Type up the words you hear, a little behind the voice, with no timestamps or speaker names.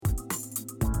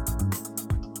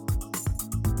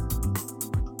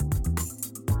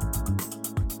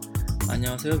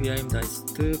안녕하세요. 비하임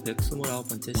다이스트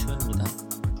 129번째 시간입니다.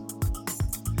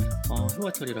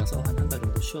 휴가철이라서 한 달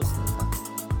정도 쉬었습니다.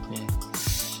 예,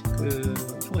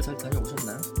 휴가 잘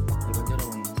다녀오셨나요? 이번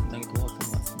여름은 상당히 더웠던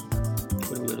것 같습니다.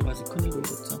 그리고 여러 가지 큰일도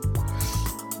있었죠.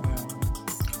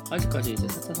 아직까지 이제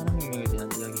 4차 산업혁명에 대한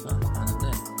이야기가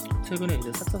많은데, 최근에 이제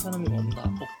 4차 산업혁명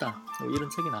없다 이런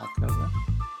책이 나왔더라고요.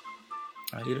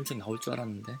 이런 책 나올 줄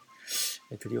알았는데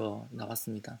드디어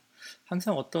나왔습니다.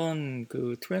 항상 어떤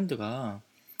그 트렌드가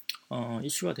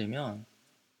이슈가 되면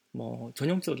뭐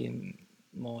전형적인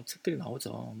뭐 책들이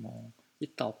나오죠. 뭐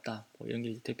있다 없다 뭐 이런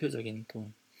게 대표적인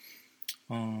또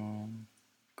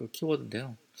그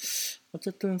키워드인데요.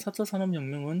 어쨌든 4차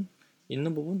산업혁명은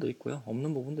있는 부분도 있고요,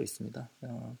 없는 부분도 있습니다.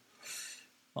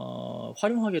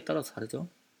 활용하기에 따라서 다르죠.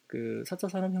 그 4차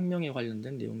산업혁명에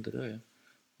관련된 내용들을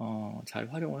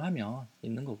잘 활용을 하면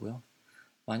있는 거고요.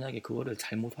 만약에 그거를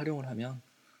잘못 활용을 하면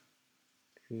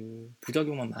그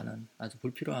부작용만 많은 아주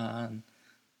불필요한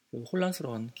그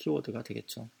혼란스러운 키워드가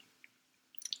되겠죠.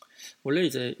 원래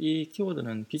이제 이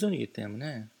키워드는 비전이기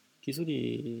때문에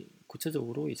기술이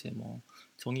구체적으로 이제 뭐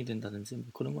정의된다든지 뭐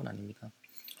그런 건 아닙니다.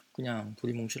 그냥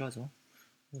두리뭉실하죠.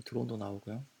 드론도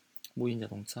나오고요, 무인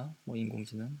자동차, 뭐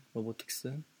인공지능,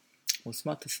 로보틱스, 뭐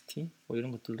스마트 시티 뭐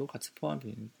이런 것들도 같이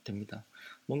포함이 됩니다.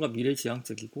 뭔가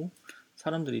미래지향적이고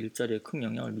사람들이 일자리에 큰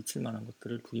영향을 미칠 만한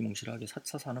것들을 두리뭉실하게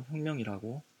 4차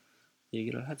산업혁명이라고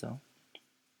얘기를 하죠.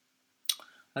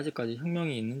 아직까지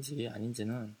혁명이 있는지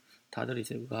아닌지는 다들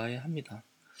이제 의아해합니다.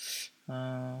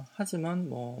 하지만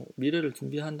뭐 미래를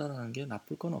준비한다는 게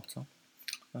나쁠 건 없죠.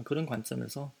 그런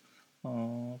관점에서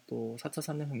또 4차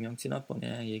산업혁명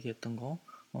지난번에 얘기했던 거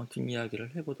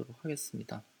뒷이야기를 해보도록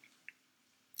하겠습니다.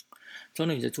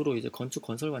 저는 이제 주로 이제 건축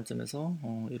건설 관점에서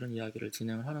이런 이야기를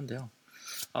진행을 하는데요.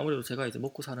 아무래도 제가 이제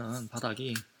먹고 사는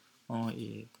바닥이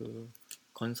이 그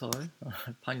건설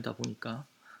판이다 보니까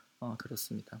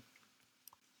그렇습니다.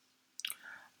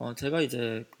 제가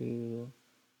이제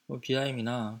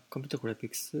BIM이나 컴퓨터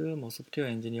그래픽스, 뭐 소프트웨어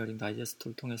엔지니어링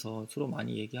다이제스트를 통해서 주로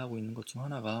많이 얘기하고 있는 것 중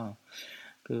하나가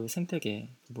그 생태계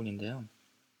부분인데요.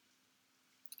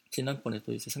 지난번에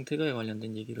또 이제 생태계에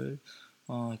관련된 얘기를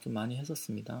좀 많이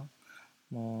했었습니다.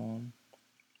 뭐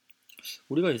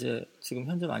우리가 이제 지금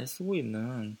현재 많이 쓰고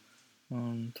있는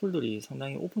툴들이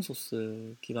상당히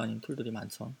오픈소스 기반인 툴들이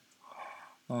많죠.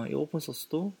 이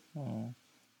오픈소스도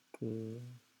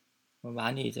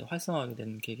많이 이제 활성화하게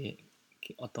된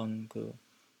어떤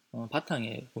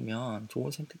바탕에 보면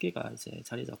좋은 생태계가 이제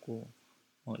자리 잡고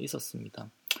있었습니다.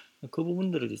 그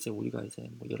부분들을 이제 우리가 이제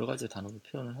뭐 여러 가지 단어로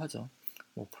표현을 하죠.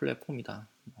 뭐 플랫폼이다,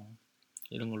 뭐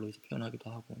이런 걸로 이제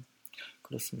표현하기도 하고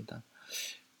그렇습니다.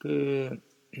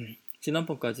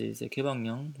 지난번까지 이제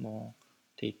개방형 뭐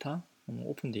데이터,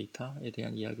 오픈 데이터에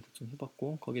대한 이야기도 좀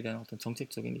해봤고, 거기에 대한 어떤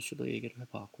정책적인 이슈도 얘기를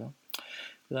해봤고요.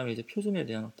 그 다음에 이제 표준에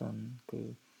대한 어떤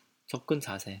접근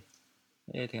자세에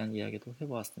대한 이야기도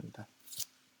해보았습니다.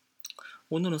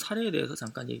 오늘은 사례에 대해서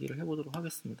잠깐 얘기를 해보도록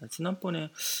하겠습니다.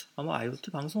 지난번에 아마 IoT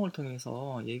방송을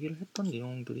통해서 얘기를 했던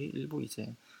내용들이 일부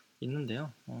이제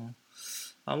있는데요.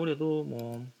 아무래도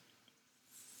뭐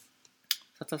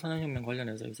 4차 산업혁명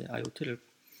관련해서 이제 IoT를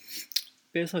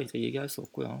빼서 이제 얘기할 수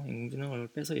없고요, 인공지능을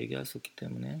빼서 얘기할 수 없기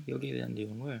때문에 여기에 대한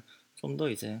내용을 좀 더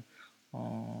이제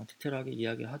디테일하게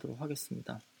이야기하도록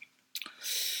하겠습니다.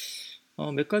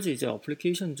 몇 가지 이제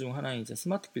어플리케이션 중 하나인 이제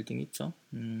스마트 빌딩 있죠.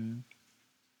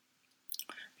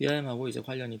 BIM하고 이제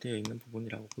관련이 되어 있는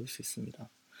부분이라고 볼 수 있습니다.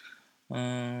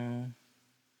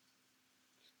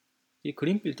 이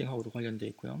그린 빌딩하고도 관련되어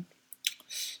있고요.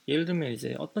 예를 들면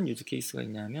이제 어떤 유즈 케이스가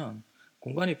있냐면,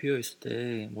 공간이 비어 있을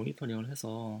때 모니터링을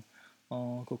해서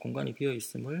그 공간이 비어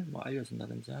있음을 뭐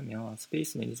알려준다든지 하면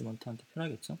스페이스 매니지먼트한테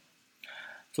편하겠죠.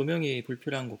 조명이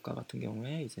불필요한 곳과 같은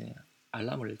경우에 이제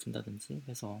알람을 준다든지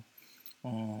해서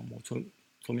뭐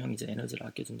조명 이제 에너지를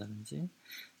아껴준다든지,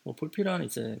 뭐 불필요한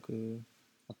이제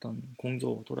어떤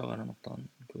공조 돌아가는 어떤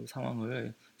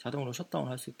상황을 자동으로 셧다운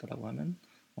할 수 있다라고 하면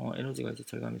에너지가 이제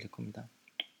절감이 될 겁니다.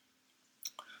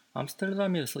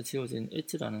 암스테르담에서 지어진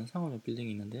엣지라는 상업용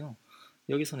빌딩이 있는데요.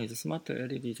 여기서는 이제 스마트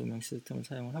LED 조명 시스템을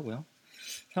사용을 하고요.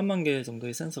 3만 개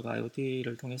정도의 센서가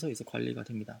IoT를 통해서 이제 관리가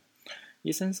됩니다.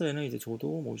 이 센서에는 이제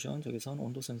조도, 모션, 적외선,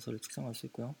 온도 센서를 측정할 수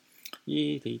있고요.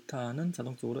 이 데이터는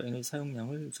자동적으로 에너지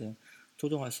사용량을 이제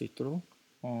조정할 수 있도록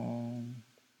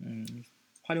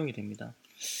활용이 됩니다.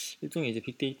 일종의 이제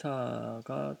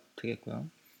빅데이터가 되겠고요.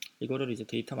 이거를 이제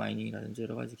데이터 마이닝이라든지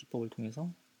여러 가지 기법을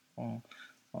통해서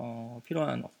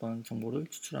필요한 어떤 정보를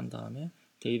추출한 다음에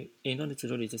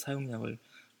에너지를 이제 사용량을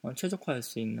최적화할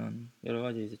수 있는 여러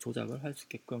가지 이제 조작을 할 수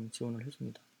있게끔 지원을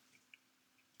해줍니다.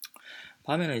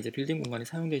 밤에는 이제 빌딩 공간이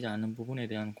사용되지 않는 부분에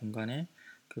대한 공간의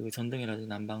전등이라든지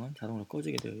난방은 자동으로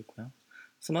꺼지게 되어 있고요.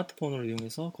 스마트폰을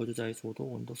이용해서 거주자의 조도,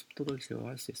 온도, 습도를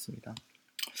제어할 수 있습니다.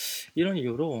 이런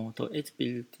이유로 더 엣지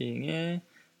빌딩의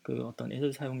그 어떤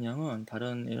에너지 사용량은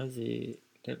다른 이제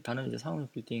상업용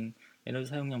빌딩 에너지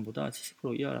사용량보다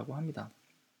 70% 이하라고 합니다.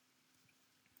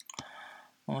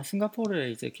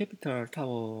 싱가포르의 이제 캐피탈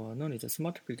타워는 이제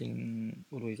스마트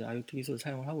빌딩으로 이제 IoT 기술을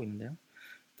사용을 하고 있는데요.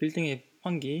 빌딩의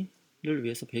환기를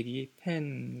위해서 배기,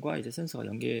 팬과 이제 센서가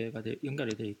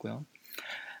연결이 되어 있고요.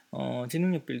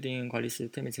 지능형 빌딩 관리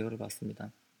시스템의 제어를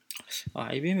받습니다.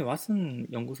 IBM의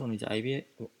왓슨 연구소는 이제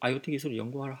IoT 기술을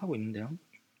연구를 하고 있는데요.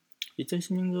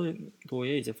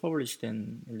 2016년도에 이제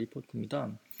퍼블리시된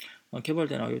리포트입니다.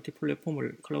 개발된 IoT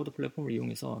클라우드 플랫폼을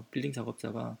이용해서 빌딩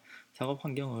작업자가 작업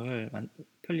환경을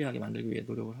편리하게 만들기 위해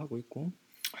노력을 하고 있고,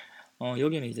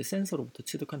 여기에는 이제 센서로부터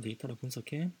취득한 데이터를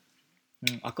분석해,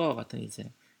 아까와 같은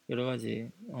이제 여러 가지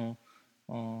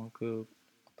그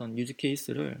어떤 유즈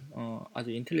케이스를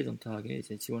아주 인텔리전트하게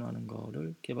이제 지원하는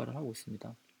거를 개발을 하고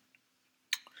있습니다.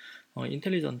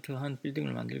 인텔리전트한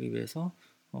빌딩을 만들기 위해서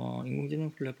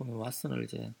인공지능 플랫폼의 왓슨을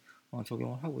이제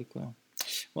적용을 하고 있고요.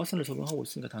 왓슨을 적용하고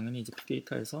있으니까 당연히 이제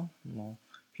빅데이터에서 뭐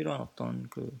필요한 어떤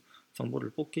그 정보를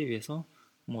뽑기 위해서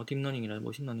뭐 딥러닝이나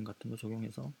머신러닝 같은 거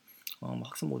적용해서 뭐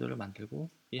학습 모델을 만들고,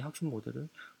 이 학습 모델을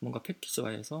뭔가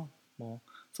패키지화해서 뭐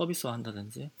서비스화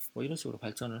한다든지 뭐 이런 식으로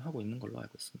발전을 하고 있는 걸로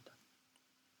알고 있습니다.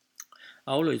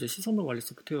 아울러 이제 시설물 관리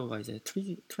소프트웨어가 이제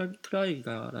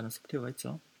트라이가라는 소프트웨어가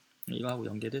있죠. 이거하고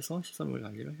연계돼서 시설물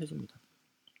관리를 해줍니다.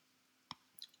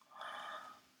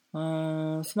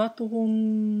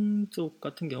 스마트홈 쪽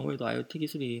같은 경우에도 IoT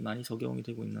기술이 많이 적용이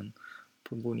되고 있는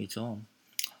부분이죠.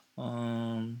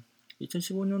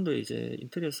 2015년도에 이제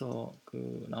인텔에서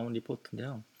나온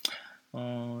리포트인데요.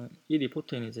 이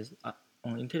리포트에는 이제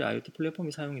인텔의 IoT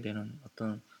플랫폼이 사용이 되는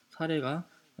어떤 사례가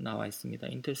나와 있습니다.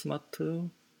 인텔 스마트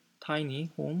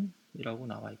타이니 홈이라고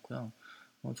나와 있고요.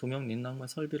 조명, 냉난과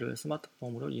설비를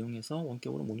스마트폰으로 이용해서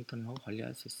원격으로 모니터링하고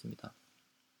관리할 수 있습니다.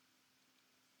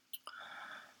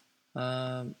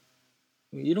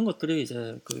 이런 것들이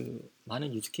이제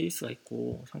많은 유즈 케이스가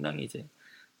있고 상당히 이제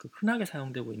흔하게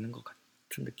사용되고 있는 것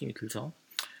같은 느낌이 들죠.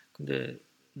 근데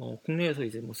뭐 국내에서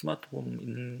이제 뭐 스마트폰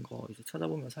있는 거 이제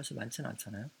찾아보면 사실 많지는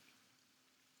않잖아요.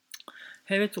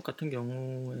 해외 쪽 같은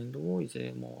경우에도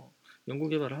이제 뭐 연구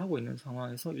개발을 하고 있는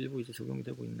상황에서 일부 이제 적용이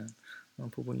되고 있는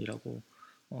부분이라고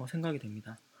생각이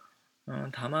됩니다.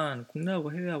 다만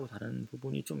국내하고 해외하고 다른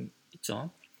부분이 좀 있죠.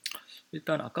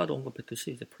 일단 아까도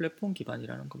언급했듯이 이제 플랫폼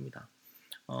기반이라는 겁니다.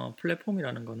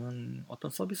 플랫폼이라는 거는 어떤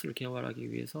서비스를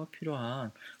개발하기 위해서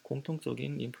필요한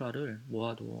공통적인 인프라를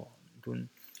모아두은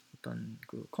어떤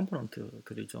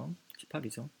컴포넌트들이죠.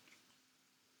 집합이죠.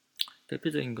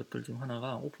 대표적인 것들 중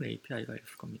하나가 오픈 API가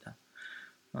있을 겁니다.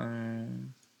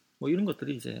 뭐 이런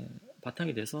것들이 이제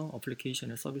바탕이 돼서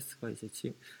어플리케이션의 서비스가 이제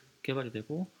개발이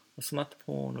되고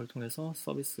스마트폰을 통해서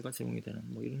서비스가 제공이 되는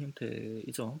뭐 이런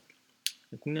형태이죠.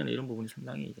 국내는 이런 부분이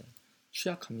상당히 이제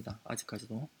취약합니다.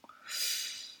 아직까지도.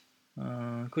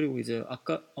 그리고 이제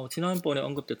아까 지난번에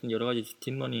언급됐던 여러 가지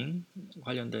딥러닝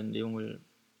관련된 내용을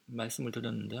말씀을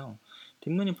드렸는데요.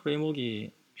 딥러닝 프레임워크가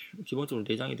기본적으로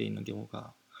내장이 되어 있는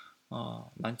경우가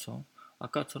많죠.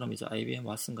 아까처럼 이제 IBM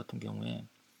왓슨 같은 경우에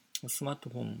스마트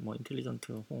홈, 뭐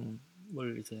인텔리전트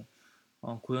홈을 이제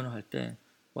구현을 할 때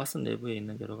왓슨 내부에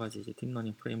있는 여러 가지 이제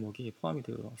딥러닝 프레임워크가 포함이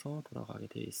되어서 돌아가게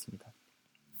되어 있습니다.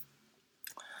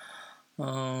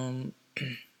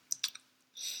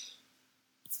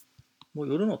 뭐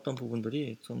이런 어떤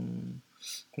부분들이 좀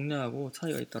국내하고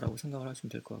차이가 있다라고 생각을 하시면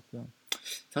될 것 같고요.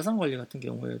 자산 관리 같은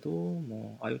경우에도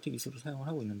뭐 IoT 기술을 사용을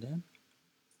하고 있는데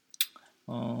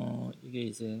이게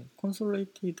이제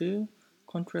Consolidated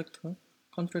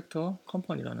Contractor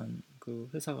Company라는 그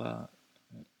회사가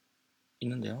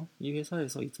있는데요. 이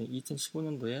회사에서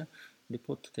 2015년도에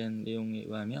리포트된 내용에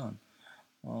의하면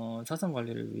자산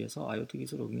관리를 위해서 IoT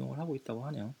기술을 응용을 하고 있다고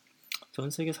하네요.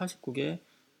 전 세계 49개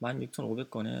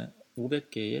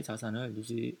 16,500개의 자산을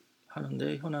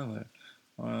유지하는데 현황을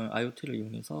IoT를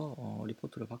이용해서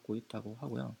리포트를 받고 있다고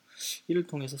하고요. 이를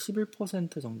통해서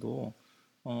 11% 정도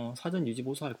사전 유지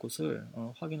보수할 곳을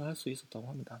확인할 수 있었다고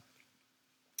합니다.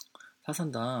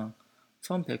 자산당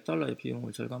 1,100달러의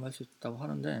비용을 절감할 수 있다고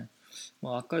하는데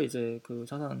아까 이제 그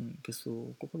자산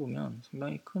개수 꼽혀보면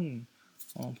상당히 큰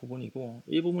부분이고,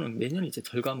 이 부분은 매년 이제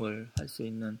절감을 할 수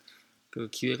있는 그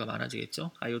기회가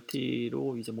많아지겠죠.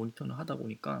 IoT로 이제 모니터링을 하다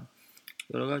보니까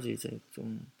여러 가지 이제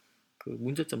좀 그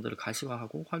문제점들을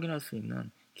가시화하고 확인할 수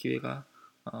있는 기회가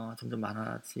점점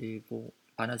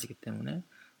많아지기 때문에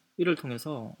이를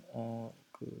통해서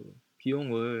그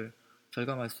비용을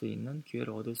절감할 수 있는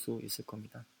기회를 얻을 수 있을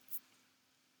겁니다.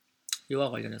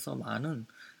 이와 관련해서 많은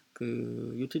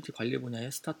그 유틸리티 관리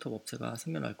분야의 스타트업 업체가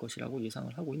생겨날 것이라고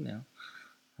예상을 하고 있네요.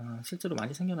 실제로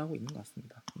많이 생겨나고 있는 것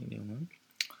같습니다. 이 내용은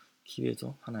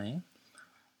기회죠, 하나의.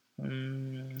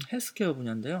 헬스케어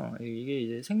분야인데요. 이게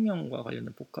이제 생명과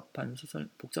관련된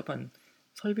복잡한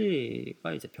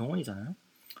설비가 이제 병원이잖아요.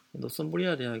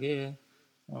 노선부리아 대학의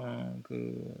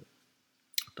그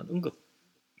어떤 응급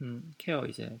케어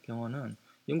이제 병원은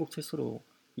영국 최초로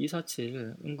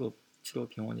 247 응급 치료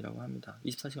병원이라고 합니다.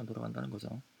 24시간 돌아간다는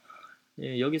거죠.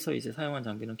 예, 여기서 이제 사용한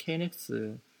장비는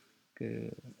KNX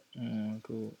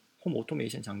홈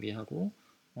오토메이션 장비하고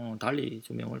달리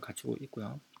조명을 갖추고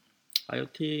있고요.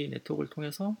 IoT 네트워크를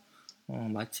통해서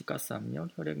마취 가스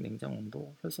압력, 혈액 냉장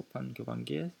온도, 혈소판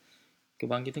교반기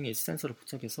등의 센서를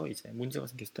부착해서 이제 문제가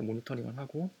생겼을 때 모니터링을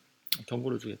하고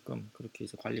경고를 주게끔 그렇게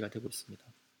이제 관리가 되고 있습니다.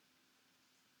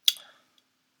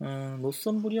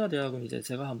 노선부리아 대학은 이제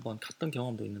제가 한번 갔던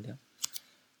경험도 있는데요.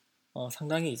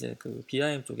 상당히 이제 그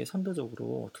BIM 쪽에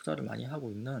선도적으로 투자를 많이 하고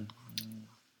있는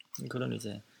그런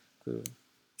이제 그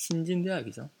신진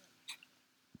대학이죠.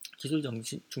 기술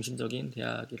중심적인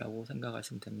대학이라고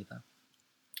생각하시면 됩니다.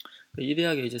 이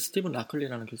대학에 이제 스티븐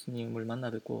라클리라는 교수님을 만나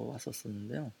뵙고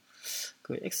왔었는데요.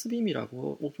 그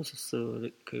엑스빔이라고 오픈소스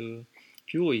그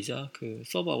뷰어이자 그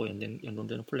서버하고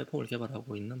연동되는 플랫폼을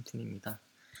개발하고 있는 분입니다.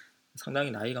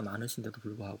 상당히 나이가 많으신데도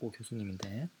불구하고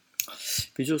교수님인데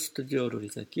비주얼 스튜디오를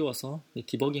이제 띄워서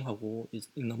디버깅하고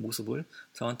있는 모습을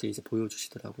저한테 이제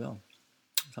보여주시더라고요.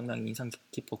 상당히 인상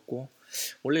깊었고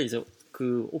원래 이제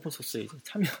그 오픈소스에 이제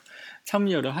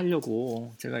참여를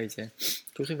하려고 제가 이제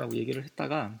교수님하고 얘기를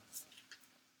했다가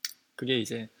그게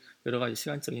이제 여러 가지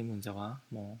시간적인 문제와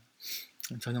뭐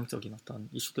전형적인 어떤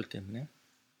이슈들 때문에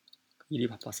일이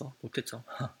바빠서 못했죠.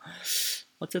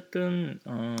 어쨌든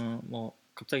뭐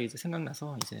갑자기 이제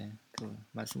생각나서 이제 그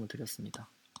말씀을 드렸습니다.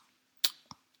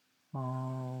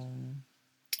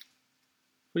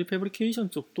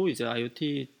 프리패브리케이션 쪽도 이제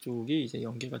IoT 쪽이 이제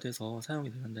연계가 돼서 사용이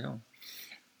되는데요.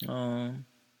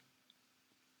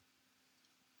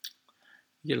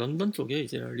 이게 런던 쪽에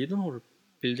이제 리든홀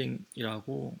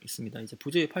빌딩이라고 있습니다. 이제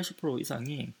부지의 80%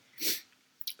 이상이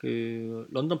그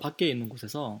런던 밖에 있는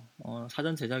곳에서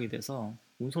사전 제작이 돼서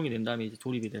운송이 된 다음에 이제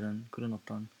조립이 되는 그런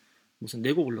어떤 무슨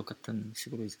레고 블록 같은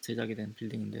식으로 이제 제작이 된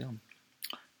빌딩인데요.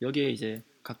 여기에 이제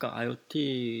각각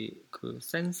IoT 그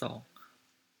센서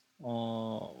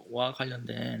와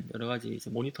관련된 여러 가지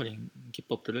이제 모니터링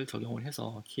기법들을 적용을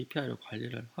해서 KPI를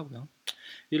관리를 하고요.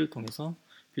 이를 통해서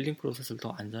빌딩 프로세스를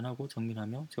더 안전하고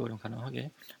정밀하며 재활용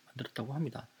가능하게 만들었다고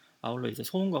합니다. 아울러 이제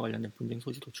소음과 관련된 분쟁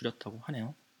소지도 줄였다고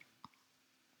하네요.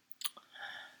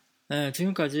 네,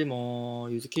 지금까지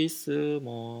뭐 유즈 케이스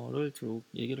뭐를 쭉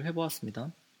얘기를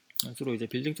해보았습니다. 주로 이제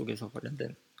빌딩 쪽에서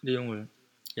관련된 내용을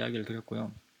이야기를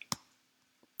드렸고요.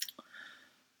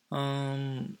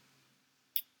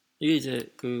 이게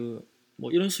이제 그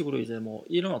뭐 이런 식으로 이제 뭐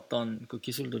이런 어떤 그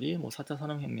기술들이 뭐 4차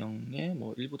산업혁명의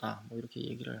뭐 일부다 뭐 이렇게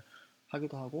얘기를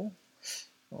하기도 하고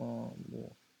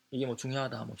뭐 이게 뭐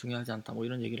중요하다 뭐 중요하지 않다 뭐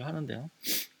이런 얘기를 하는데요.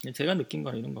 제가 느낀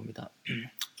건 이런 겁니다.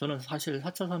 저는 사실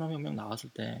 4차 산업혁명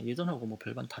나왔을 때 예전하고 뭐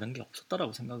별반 다른 게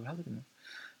없었다라고 생각을 하거든요.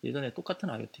 예전에 똑같은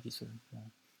IoT 기술, 뭐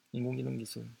인공지능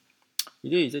기술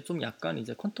이게 이제 좀 약간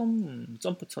이제 퀀텀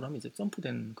점프처럼 이제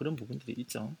점프된 그런 부분들이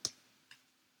있죠.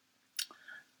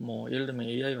 뭐 예를 들면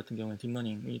AI 같은 경우에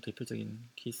딥러닝이 대표적인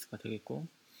케이스가 되겠고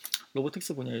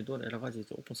로보틱스 분야에도 여러 가지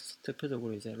이제 오픈소스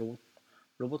대표적으로 이제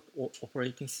로봇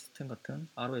오퍼레이팅 시스템 같은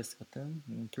ROS 같은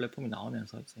플랫폼이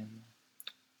나오면서 이제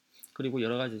그리고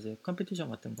여러 가지 이제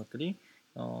컴피티션 같은 것들이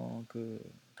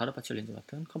그 다르파 챌린지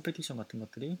같은 컴피티션 같은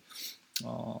것들이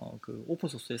그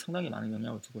오픈소스에 상당히 많은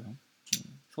영향을 주고요.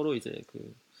 서로 이제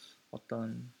그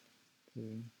어떤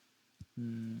그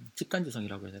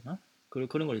집단지성이라고 해야 되나?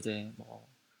 그런 걸 이제 뭐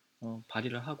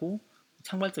발휘를 하고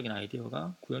창발적인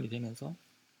아이디어가 구현이 되면서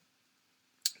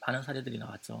많은 사례들이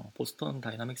나왔죠. 보스턴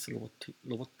다이나믹스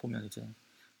로봇 보면 이제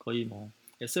거의 뭐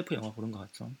SF 영화 보는 것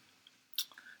같죠.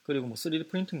 그리고 뭐 3D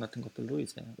프린팅 같은 것들도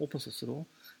이제 오픈 소스로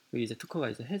이제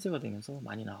특허가 이제 해제가 되면서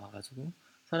많이 나와가지고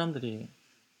사람들이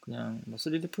그냥 뭐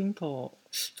 3D 프린터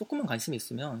조금만 관심이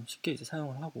있으면 쉽게 이제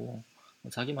사용을 하고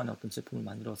뭐 자기만의 어떤 제품을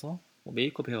만들어서 뭐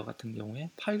메이크업 헤어 같은 경우에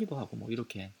팔기도 하고 뭐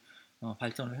이렇게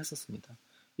발전을 했었습니다.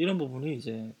 이런 부분이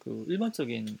이제 그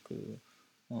일반적인 그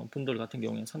분들 같은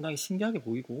경우에 상당히 신기하게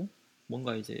보이고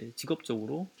뭔가 이제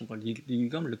직업적으로 뭔가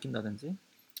리감을 느낀다든지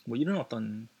뭐 이런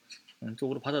어떤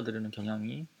쪽으로 받아들이는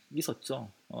경향이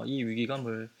있었죠. 이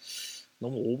위기감을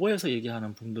너무 오버해서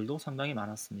얘기하는 분들도 상당히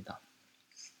많았습니다.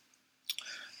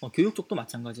 교육 쪽도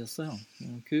마찬가지였어요.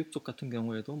 교육 쪽 같은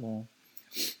경우에도 뭐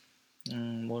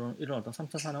이런 어떤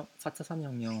 4차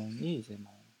산업혁명이 이제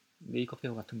뭐 메이크업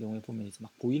헤어 같은 경우에 보면 이제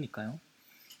막 보이니까요.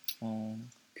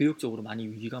 교육적으로 많이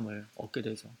위기감을 얻게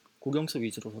되죠. 국영수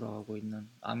위주로 돌아가고 있는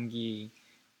암기,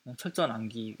 철저한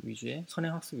암기 위주의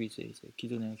선행학습 위주의 이제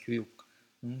기존의 교육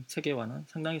체계와는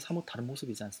상당히 사뭇 다른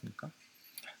모습이지 않습니까?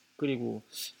 그리고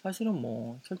사실은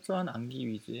뭐 철저한 암기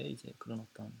위주의 이제 그런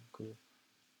어떤 그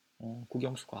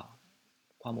국영수과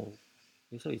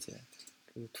과목에서 이제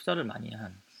그 투자를 많이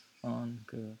한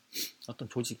그 어떤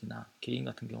조직이나 개인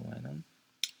같은 경우에는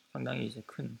상당히 이제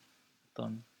큰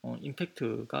어떤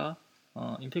임팩트로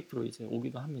이제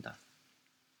오기도 합니다.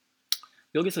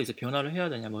 여기서 이제 변화를 해야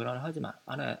되냐,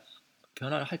 변화를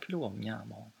변화를 할 필요가 없냐,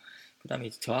 뭐 그다음에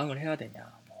이제 저항을 해야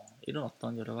되냐, 뭐 이런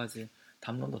어떤 여러 가지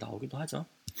담론도 나오기도 하죠.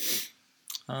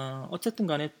 어쨌든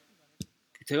간에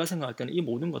제가 생각할 때는 이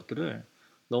모든 것들을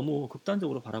너무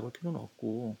극단적으로 바라볼 필요는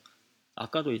없고,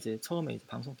 아까도 이제 처음에 이제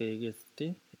방송 때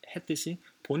했듯이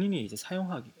본인이 이제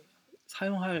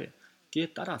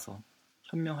사용하기에 따라서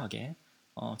현명하게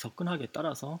접근하기에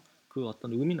따라서 그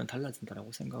어떤 의미는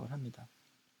달라진다라고 생각을 합니다.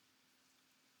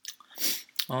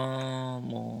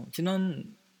 뭐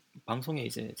지난 방송에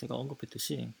이제 제가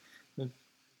언급했듯이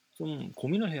좀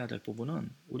고민을 해야 될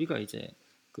부분은, 우리가 이제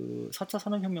그 4차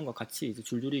산업혁명과 같이 이제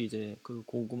줄줄이 이제 그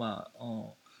고구마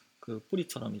그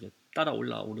뿌리처럼 이제 따라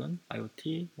올라오는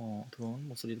IoT, 뭐 드론,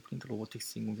 뭐 3D 프린터,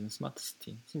 로보틱스, 인공지능, 스마트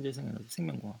시티, 신재생 에너지,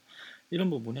 생명공학 이런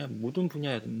부분에 모든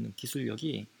분야에 있는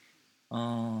기술력이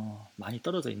많이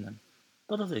떨어져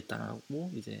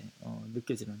있다라고 이제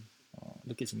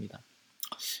느껴집니다.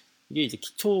 이게 이제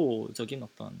기초적인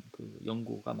어떤 그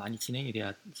연구가 많이 진행이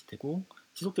돼야 되고,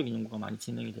 지속적인 연구가 많이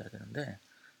진행이 돼야 되는데,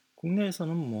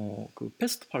 국내에서는 뭐 그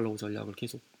패스트 팔로우 전략을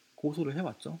계속 고수를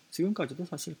해왔죠. 지금까지도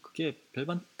사실 그게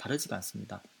별반 다르지가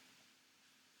않습니다.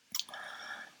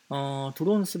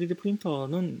 드론 3D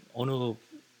프린터는 어느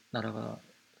나라가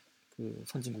그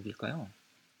선진국일까요?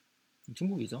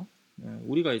 중국이죠.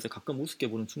 우리가 이제 가끔 우습게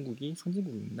보는 중국이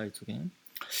선진국입니다. 이쪽에.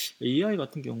 AI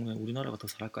같은 경우에 우리나라가 더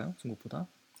잘할까요? 중국보다?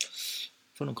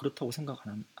 저는 그렇다고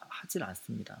생각하지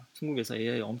않습니다. 중국에서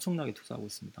AI에 엄청나게 투자하고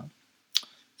있습니다.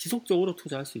 지속적으로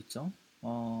투자할 수 있죠.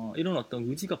 이런 어떤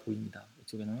의지가 보입니다.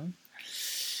 이쪽에는.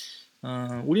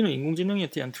 우리는 인공지능에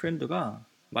대한 트렌드가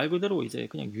말 그대로 이제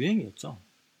그냥 유행이었죠.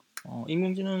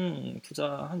 인공지능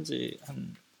투자한 지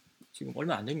지금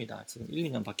얼마 안 됩니다. 지금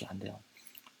 1, 2년밖에 안 돼요.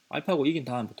 알파고 이긴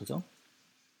다음부터죠.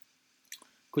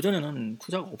 그전에는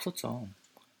투자가 없었죠.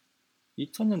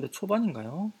 2000년대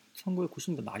초반인가요?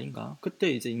 1990년대 말인가?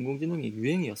 그때 이제 인공지능이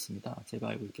유행이었습니다. 제가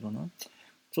알고 있기로는.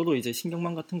 저도 이제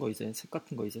신경망 같은 거 이제 책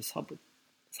같은 거 이제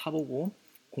사보고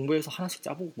공부해서 하나씩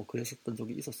짜보고 뭐 그랬었던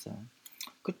적이 있었어요.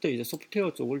 그때 이제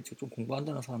소프트웨어 쪽을 좀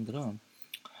공부한다는 사람들은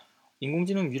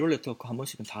인공지능 뉴럴 네트워크 한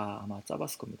번씩은 다 아마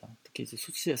짜봤을 겁니다. 특히 이제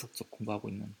수치 해석 쪽 공부하고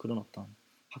있는 그런 어떤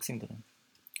학생들은.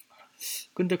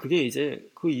 근데 그게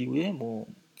이제 그 이후에 뭐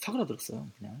사그라들었어요.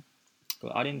 그냥 그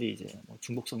R&D 이제 뭐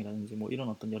중복성이라든지 뭐 이런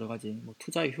어떤 여러 가지 뭐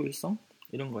투자의 효율성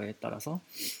이런 거에 따라서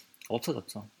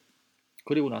없어졌죠.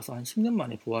 그리고 나서 한 10년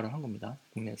만에 부활을 한 겁니다.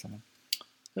 국내에서는.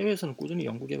 해외에서는 꾸준히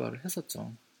연구 개발을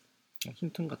했었죠.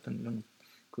 힌튼 같은 이런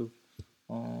그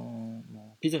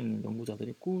뭐 비전 있는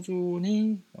연구자들이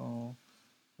꾸준히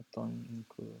어떤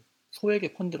그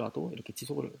소액의 펀드라도 이렇게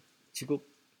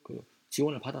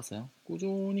지원을 받았어요.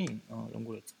 꾸준히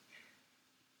연구를 했죠.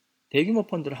 대규모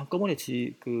펀드를 한꺼번에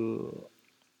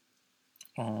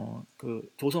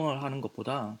조성을 하는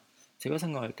것보다 제가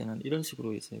생각할 때는 이런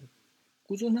식으로 이제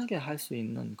꾸준하게 할 수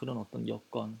있는 그런 어떤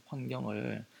여건,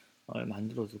 환경을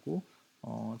만들어주고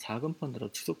작은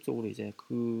펀드로 지속적으로 이제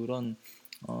그런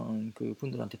그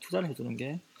분들한테 투자를 해주는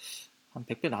게 한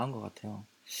 100배 나은 것 같아요.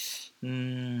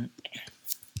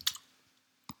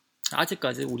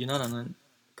 아직까지 우리나라는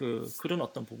그런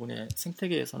어떤 부분의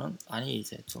생태계에서는 많이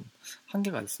이제 좀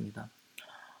한계가 있습니다.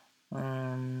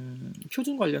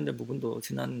 표준 관련된 부분도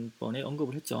지난번에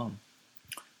언급을 했죠.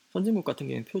 선진국 같은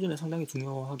경우는 표준을 상당히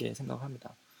중요하게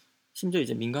생각합니다. 심지어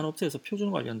이제 민간업체에서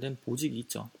표준 관련된 보직이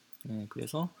있죠.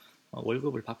 그래서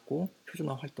월급을 받고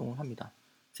표준화 활동을 합니다.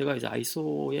 제가 이제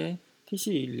아이소의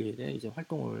TC121에 이제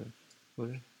활동을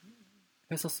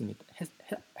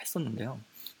했었는데요.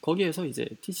 거기에서 이제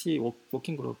TC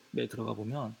워킹그룹에 들어가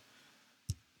보면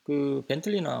그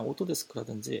벤틀리나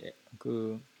오토데스크라든지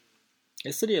그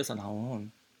S3에서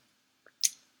나온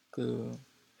그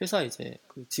회사 이제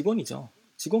그 직원이죠.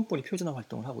 직원분이 표준화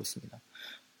활동을 하고 있습니다.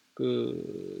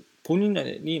 그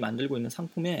본인이 만들고 있는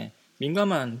상품에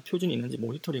민감한 표준이 있는지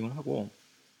모니터링을 하고,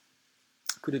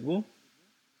 그리고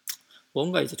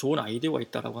뭔가 이제 좋은 아이디어가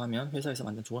있다라고 하면, 회사에서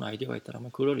만든 좋은 아이디어가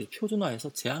있다라면 그걸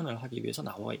표준화해서 제안을 하기 위해서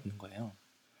나와 있는 거예요.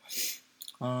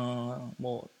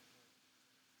 뭐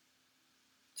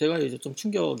제가 이제 좀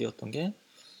충격이었던 게,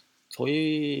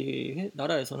 저희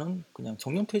나라에서는 그냥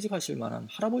정년퇴직하실 만한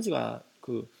할아버지가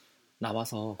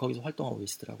나와서 거기서 활동하고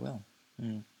계시더라고요.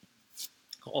 그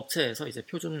업체에서 이제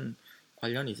표준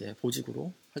관련 이제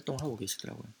보직으로 활동을 하고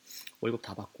계시더라고요. 월급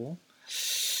다 받고.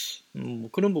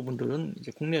 뭐 그런 부분들은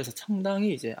이제 국내에서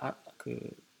상당히 이제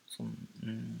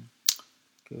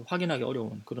확인하기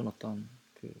어려운 그런 어떤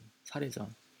사례죠.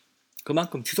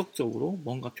 그만큼 지속적으로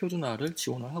뭔가 표준화를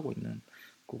지원을 하고 있는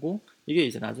거고, 이게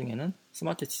이제 나중에는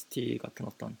스마트 시티 같은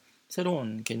어떤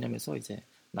새로운 개념에서 이제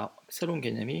새로운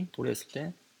개념이 도래했을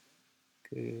때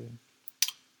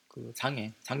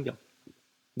장벽,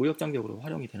 무역 장벽으로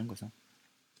활용이 되는 거죠.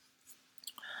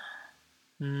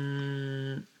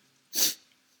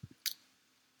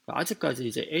 아직까지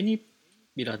이제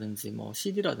애닙이라든지 뭐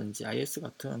CD라든지 IS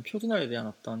같은 표준화에 대한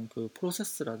어떤 그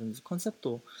프로세스라든지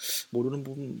컨셉도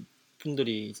모르는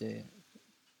분들이 이제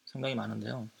상당히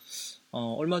많은데요.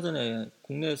 얼마 전에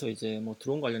국내에서 이제 뭐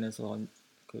드론 관련해서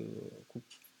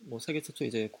뭐 세계 최초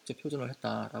이제 국제 표준을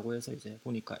했다라고 해서 이제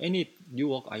보니까 애닙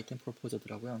뉴워크 아이템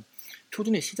프로포저더라고요.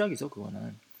 표준의 시작이죠,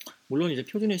 그거는. 물론 이제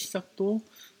표준의 시작도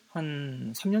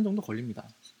한 3년 정도 걸립니다.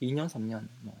 2년, 3년,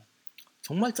 뭐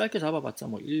정말 짧게 잡아봤자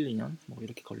뭐 1, 2년 뭐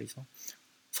이렇게 걸리죠.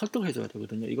 설득해줘야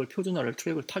되거든요. 이걸 표준화를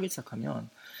트랙을 타기 시작하면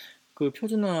그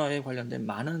표준화에 관련된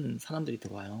많은 사람들이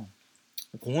들어와요.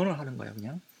 공헌을 하는 거예요,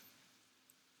 그냥.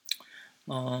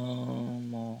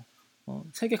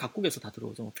 세계 각국에서 다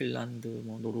들어오죠. 뭐 핀란드,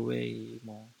 뭐 노르웨이,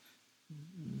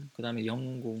 그 다음에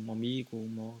영국, 뭐 미국,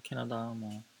 뭐 캐나다,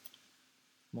 뭐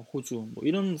호주, 뭐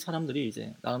이런 사람들이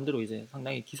이제 나름대로 이제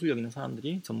상당히 기술력 있는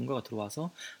사람들이 전문가가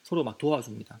들어와서 서로 막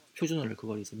도와줍니다. 표준어를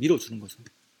그걸 이제 밀어주는 거죠.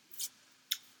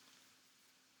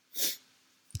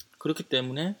 그렇기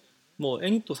때문에 뭐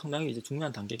애닉도 상당히 이제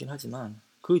중요한 단계긴 하지만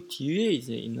그 뒤에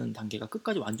이제 있는 단계가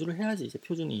끝까지 완주를 해야지 이제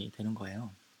표준이 되는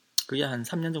거예요. 그게 한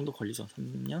 3년 정도 걸리죠.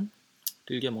 3년?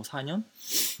 길게 뭐 4년?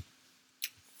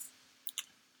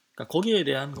 그러니까 거기에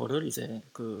대한 거를 이제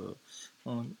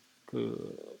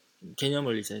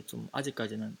개념을 이제 좀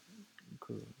아직까지는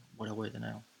뭐라고 해야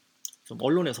되나요? 좀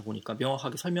언론에서 보니까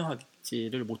명확하게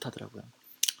설명하지를 못하더라고요.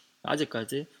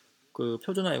 아직까지 그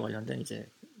표준화에 관련된 이제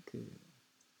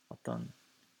어떤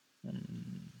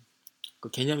그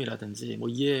개념이라든지 뭐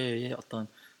이해의 어떤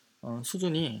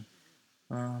수준이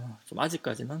좀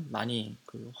아직까지는 많이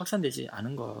확산되지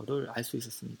않은 거를 알 수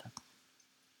있었습니다.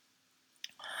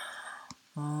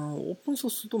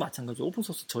 오픈소스도 마찬가지죠.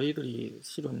 오픈소스 저희들이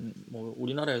실은 뭐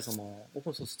우리나라에서 뭐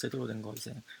오픈소스 제대로 된 거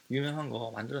이제 유명한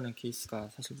거 만들어낸 케이스가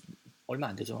사실 얼마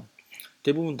안 되죠.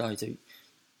 대부분 다 이제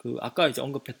아까 이제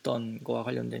언급했던 거와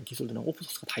관련된 기술들은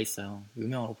오픈소스가 다 있어요.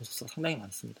 유명한 오픈소스가 상당히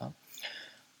많습니다.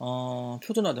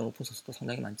 표준화된 오픈소스도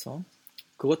상당히 많죠.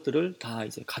 그것들을 다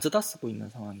이제 가져다 쓰고 있는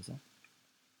상황이죠.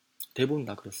 대부분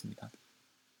다 그렇습니다.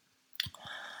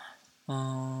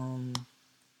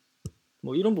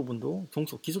 뭐 이런 부분도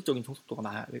기술적인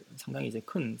종속도가 상당히 이제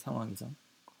큰 상황이죠.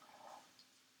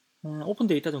 오픈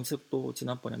데이터 정책도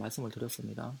지난번에 말씀을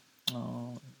드렸습니다.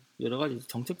 여러 가지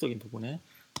정책적인 부분에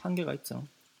한계가 있죠.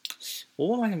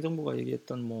 오바마 행정부가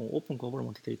얘기했던 뭐 오픈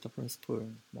거버먼트 데이터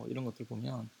프린시플 뭐 이런 것들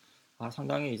보면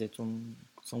상당히 이제 좀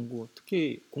정부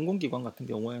특히 공공기관 같은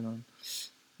경우에는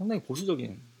상당히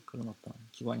보수적인 그런 어떤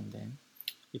기관인데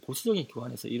이 보수적인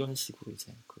기관에서 이런 식으로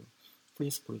이제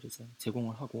프린시플을 이제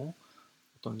제공을 하고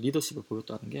어떤 리더십을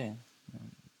보였다는 게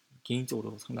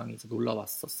개인적으로 상당히 이제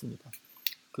놀라웠었습니다.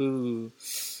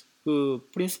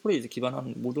 프린시플에 이제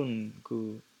기반한 모든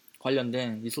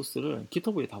관련된 리소스를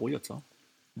GitHub에 다 올렸죠.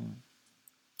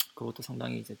 그것도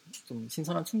상당히 이제 좀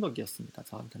신선한 충격이었습니다.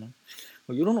 저한테는.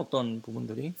 이런 어떤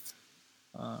부분들이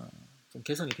좀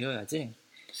개선이 되어야지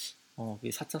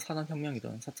 4차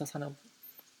산업혁명이든 4차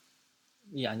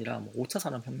산업이 아니라 뭐 5차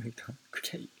산업혁명이든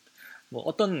그게 뭐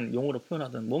어떤 용어로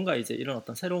표현하든 뭔가 이제 이런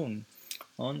어떤 새로운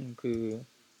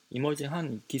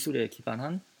이머징한 기술에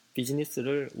기반한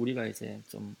비즈니스를 우리가 이제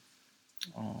좀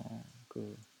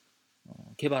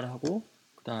개발하고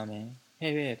그 다음에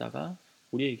해외에다가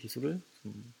우리의 기술을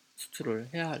좀 수출을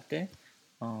해야 할 때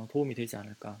도움이 되지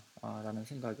않을까라는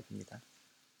생각이 듭니다.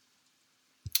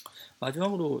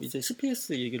 마지막으로 이제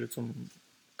CPS 얘기를 좀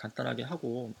간단하게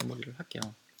하고 마무리를 할게요.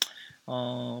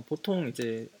 보통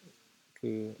이제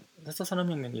 4차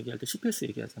산업혁명 얘기할 때 CPS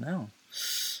얘기하잖아요.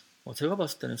 제가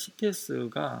봤을 때는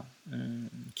CPS가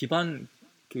기반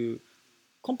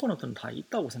컴포넌트는 다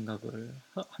있다고 생각을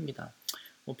합니다.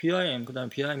 BIM, 그 다음에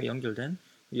BIM에 연결된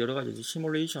여러 가지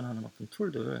시뮬레이션 하는 어떤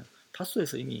툴들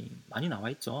다수에서 이미 많이 나와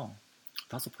있죠.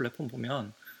 다수 플랫폼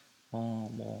보면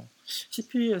뭐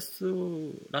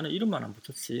CPS라는 이름만 안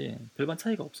붙였지 별반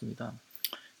차이가 없습니다.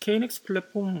 KNX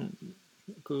플랫폼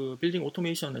빌딩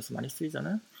오토메이션에서 많이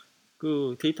쓰이잖아요.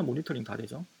 데이터 모니터링 다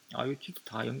되죠. IoT도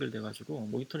다 연결돼가지고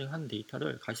모니터링 한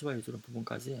데이터를 가시화해주는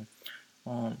부분까지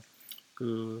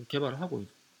개발을 하고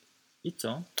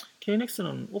있죠.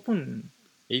 KNX는 오픈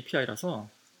API라서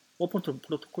오픈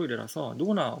프로토콜이라서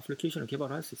누구나 어플리케이션을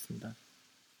개발을 할 수 있습니다.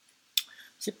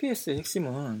 CPS의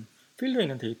핵심은 필드에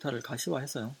있는 데이터를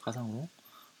가시화해서요, 가상으로.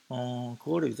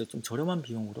 그거를 이제 좀 저렴한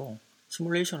비용으로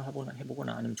시뮬레이션을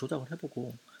해보거나 아니면 조작을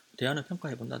해보고 대안을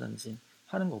평가해본다든지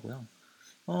하는 거고요.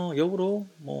 역으로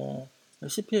뭐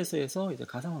CPS에서 이제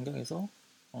가상 환경에서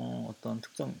어떤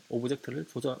특정 오브젝트를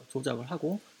조작을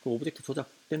하고 그 오브젝트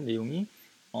조작된 내용이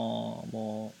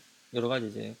뭐 여러 가지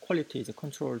이제 퀄리티 이제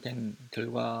컨트롤된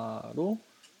결과로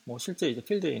뭐 실제 이제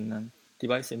필드에 있는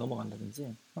디바이스에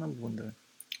넘어간다든지 하는 부분들,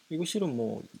 이거 실은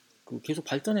뭐 계속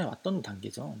발전해 왔던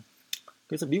단계죠.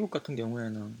 그래서 미국 같은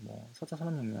경우에는 뭐 4차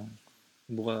산업혁명,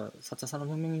 뭐가 4차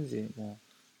산업혁명인지 뭐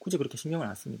굳이 그렇게 신경을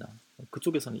안 씁니다.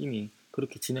 그쪽에서는 이미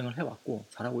그렇게 진행을 해왔고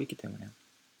잘하고 있기 때문에.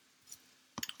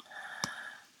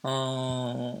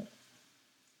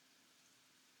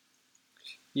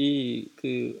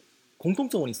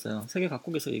 공통점은 있어요. 세계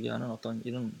각국에서 얘기하는 어떤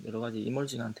이런 여러 가지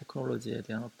이머징한 테크놀로지에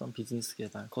대한 어떤 비즈니스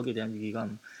개발, 거기에 대한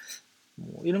위기감,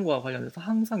 뭐 이런 거와 관련해서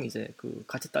항상 이제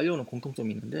같이 딸려오는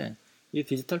공통점이 있는데, 이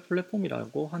디지털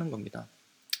플랫폼이라고 하는 겁니다.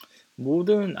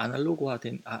 모든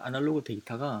아날로그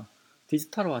데이터가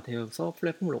디지털화 되어서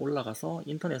플랫폼으로 올라가서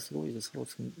인터넷으로 이제 서로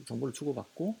정보를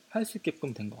주고받고 할 수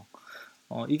있게끔 된 거.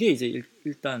 이게 이제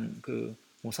일단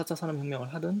뭐 4차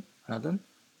산업혁명을 하든 안 하든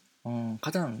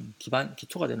가장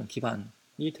기초가 되는 기반이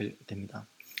됩니다.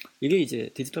 이게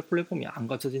이제 디지털 플랫폼이 안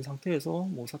갖춰진 상태에서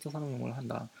뭐 4차 산업혁명을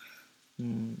한다.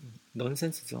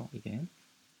 넌센스죠, 이게.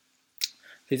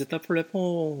 디지털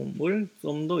플랫폼을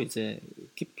좀 더 이제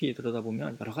깊이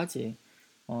들여다보면 여러 가지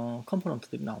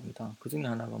컴포넌트들이 나옵니다. 그 중에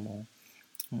하나가 뭐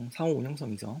상호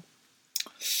운영성이죠.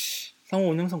 상호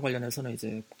운영성 관련해서는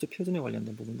이제 국제 표준에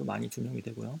관련된 부분도 많이 준용이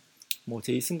되고요. 뭐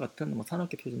제이슨 같은 뭐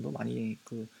산업계 표준도 많이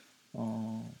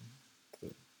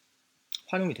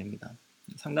활용이 됩니다.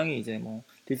 상당히 이제 뭐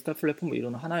디지털 플랫폼을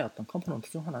이루는 하나의 어떤 컴포넌트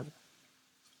중 하나죠.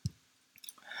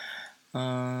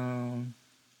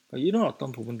 이런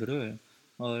어떤 부분들을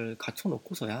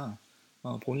갖춰놓고서야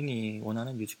본인이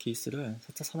원하는 유즈 케이스를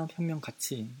 4차 산업혁명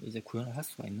같이 이제 구현을 할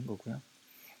수가 있는 거고요.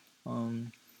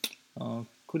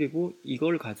 그리고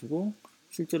이걸 가지고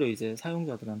실제로 이제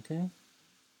사용자들한테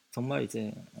정말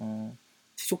이제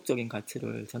지속적인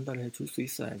가치를 전달해 줄 수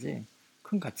있어야지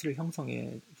큰 가치를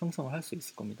형성을 할 수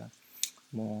있을 겁니다.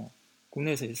 뭐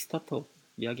국내에서 이제 스타트업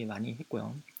이야기 많이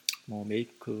했고요. 뭐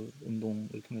메이크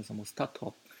운동을 통해서 뭐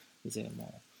스타트업 이제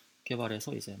뭐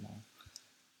개발해서 이제 뭐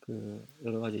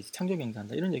여러 가지 창조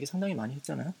경제한다 이런 얘기 상당히 많이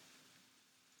했잖아요.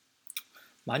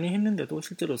 많이 했는데도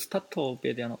실제로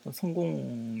스타트업에 대한 어떤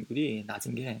성공률이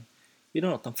낮은 게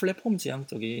이런 어떤 플랫폼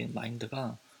지향적인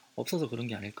마인드가 없어서 그런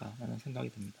게 아닐까라는 생각이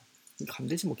듭니다.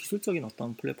 반드시 뭐 기술적인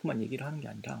어떤 플랫폼만 얘기를 하는 게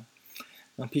아니라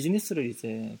비즈니스를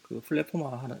이제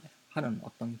플랫폼화하는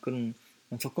어떤 그런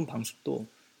접근 방식도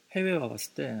해외와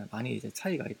봤을 때 많이 이제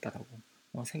차이가 있다라고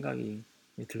생각이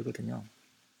들거든요.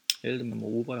 예를 들면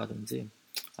뭐 우버라든지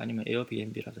아니면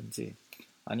에어비앤비라든지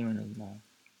아니면은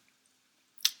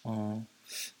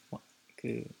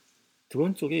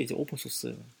드론 쪽에 이제 오픈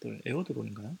소스들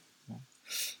에어드론인가요?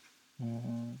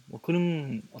 뭐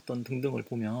그런 어떤 등등을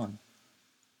보면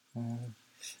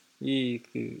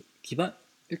기반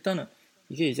일단은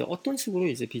이게 이제 어떤 식으로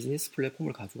이제 비즈니스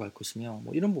플랫폼을 가져갈 것이며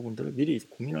뭐 이런 부분들을 미리 이제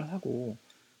고민을 하고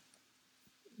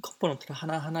컴포넌트를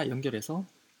하나하나 연결해서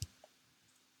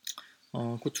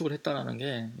구축을 했다라는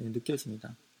게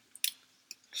느껴집니다.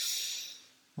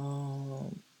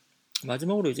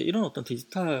 마지막으로 이제 이런 어떤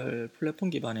디지털 플랫폼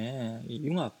기반의 이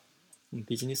융합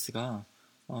비즈니스가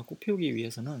꽃피우기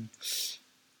위해서는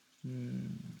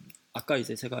아까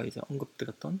이제 제가 이제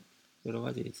언급드렸던 여러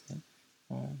가지 이제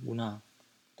문화,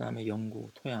 그다음에 연구,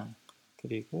 토양,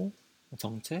 그리고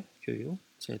정책, 교육,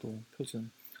 제도,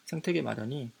 표준, 생태계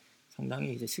마련이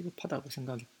상당히 이제 시급하다고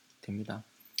생각이 됩니다.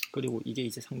 그리고 이게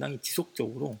이제 상당히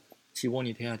지속적으로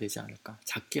지원이 돼야 되지 않을까,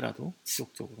 작게라도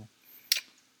지속적으로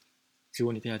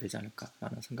지원이 돼야 되지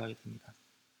않을까라는 생각이 듭니다.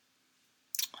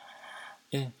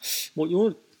 예, 뭐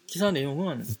요 기사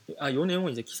내용은 요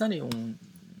내용은 이제 기사 내용을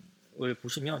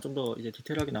보시면 좀 더 이제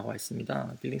디테일하게 나와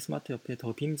있습니다. 빌링 스마트 협회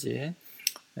더 빔즈에서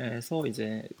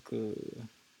이제 이게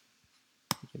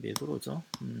매도로죠.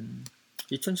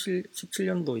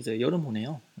 2017년도 이제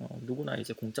여름호네요. 누구나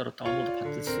이제 공짜로 다운로드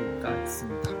받을 수가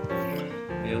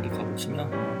있습니다. 여기 가보시면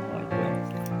나와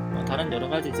있고요. 다른 여러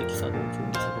가지 이제 기사도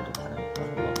좋은 기사들도 다른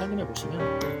거 확인해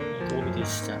보시면 도움이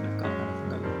되시지 않을까라는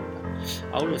생각이 듭니다.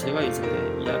 아울러 제가 이제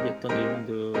이야기했던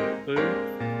내용들을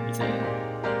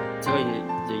제가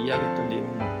이제 이야기했던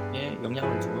내용에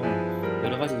영향을 주고 여러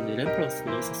여러 가지 이제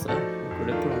레퍼런스가 있었어요. 그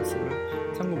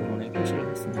레퍼런스를 참고 문헌에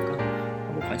표시를 했으니까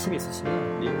한번 관심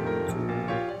있으시면 내용을 좀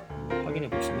확인해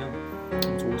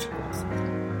보시면 좋으실 것 같습니다.